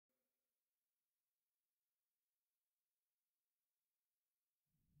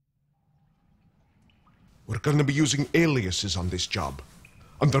We're gonna be using aliases on this job.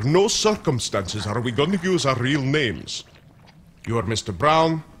 Under no circumstances are we gonna use our real names. You are Mr.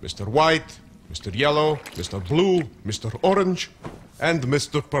 Brown, Mr. White, Mr. Yellow, Mr. Blue, Mr. Orange, and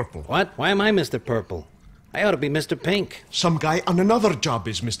Mr. Purple. What? Why am I Mr. Purple? I ought to be Mr. Pink. Some guy on another job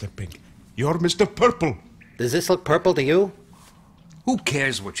is Mr. Pink. You're Mr. Purple. Does this look purple to you? Who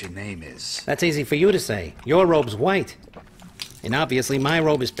cares what your name is? That's easy for you to say. Your robe's white. And obviously my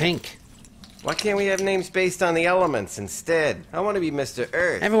robe is pink. Why can't we have names based on the elements instead? I want to be Mr.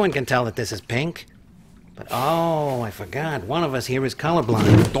 Earth. Everyone can tell that this is pink. But oh, I forgot. One of us here is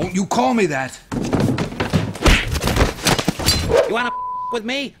colorblind. Don't you call me that. You wanna with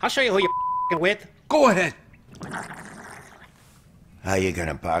me? I'll show you who you're with. Go ahead. How you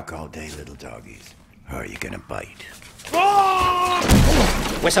gonna bark all day, little doggies? Or are you gonna bite?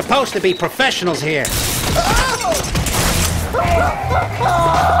 We're supposed to be professionals here.